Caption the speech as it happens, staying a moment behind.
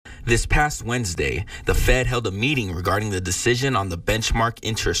This past Wednesday, the Fed held a meeting regarding the decision on the benchmark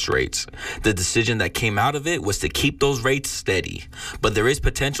interest rates. The decision that came out of it was to keep those rates steady, but there is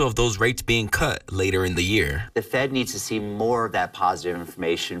potential of those rates being cut later in the year. The Fed needs to see more of that positive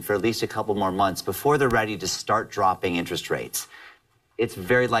information for at least a couple more months before they're ready to start dropping interest rates. It's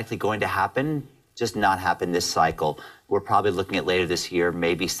very likely going to happen, just not happen this cycle. We're probably looking at later this year,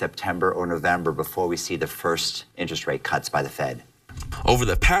 maybe September or November, before we see the first interest rate cuts by the Fed. Over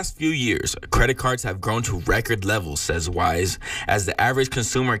the past few years, credit cards have grown to record levels, says Wise, as the average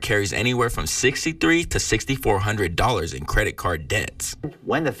consumer carries anywhere from $6,300 to $6,400 in credit card debts.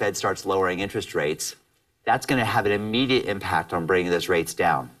 When the Fed starts lowering interest rates, that's going to have an immediate impact on bringing those rates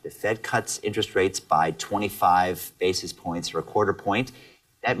down. The Fed cuts interest rates by 25 basis points or a quarter point.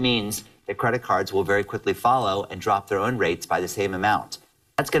 That means that credit cards will very quickly follow and drop their own rates by the same amount.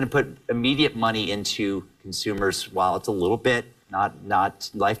 That's going to put immediate money into consumers, while it's a little bit not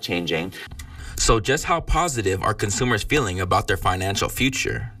life-changing. So just how positive are consumers feeling about their financial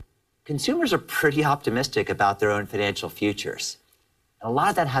future? Consumers are pretty optimistic about their own financial futures. And a lot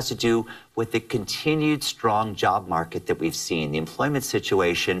of that has to do with the continued strong job market that we've seen, the employment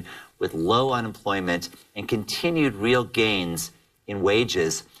situation with low unemployment and continued real gains in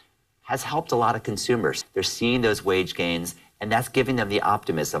wages has helped a lot of consumers. They're seeing those wage gains, and that's giving them the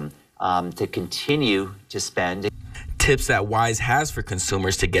optimism to continue to spend. Tips that Wise has for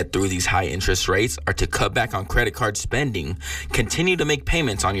consumers to get through these high interest rates are to cut back on credit card spending, continue to make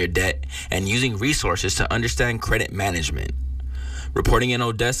payments on your debt, and using resources to understand credit management. Reporting in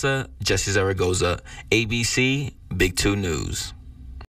Odessa, Jesse Zaragoza, ABC, Big 2 News.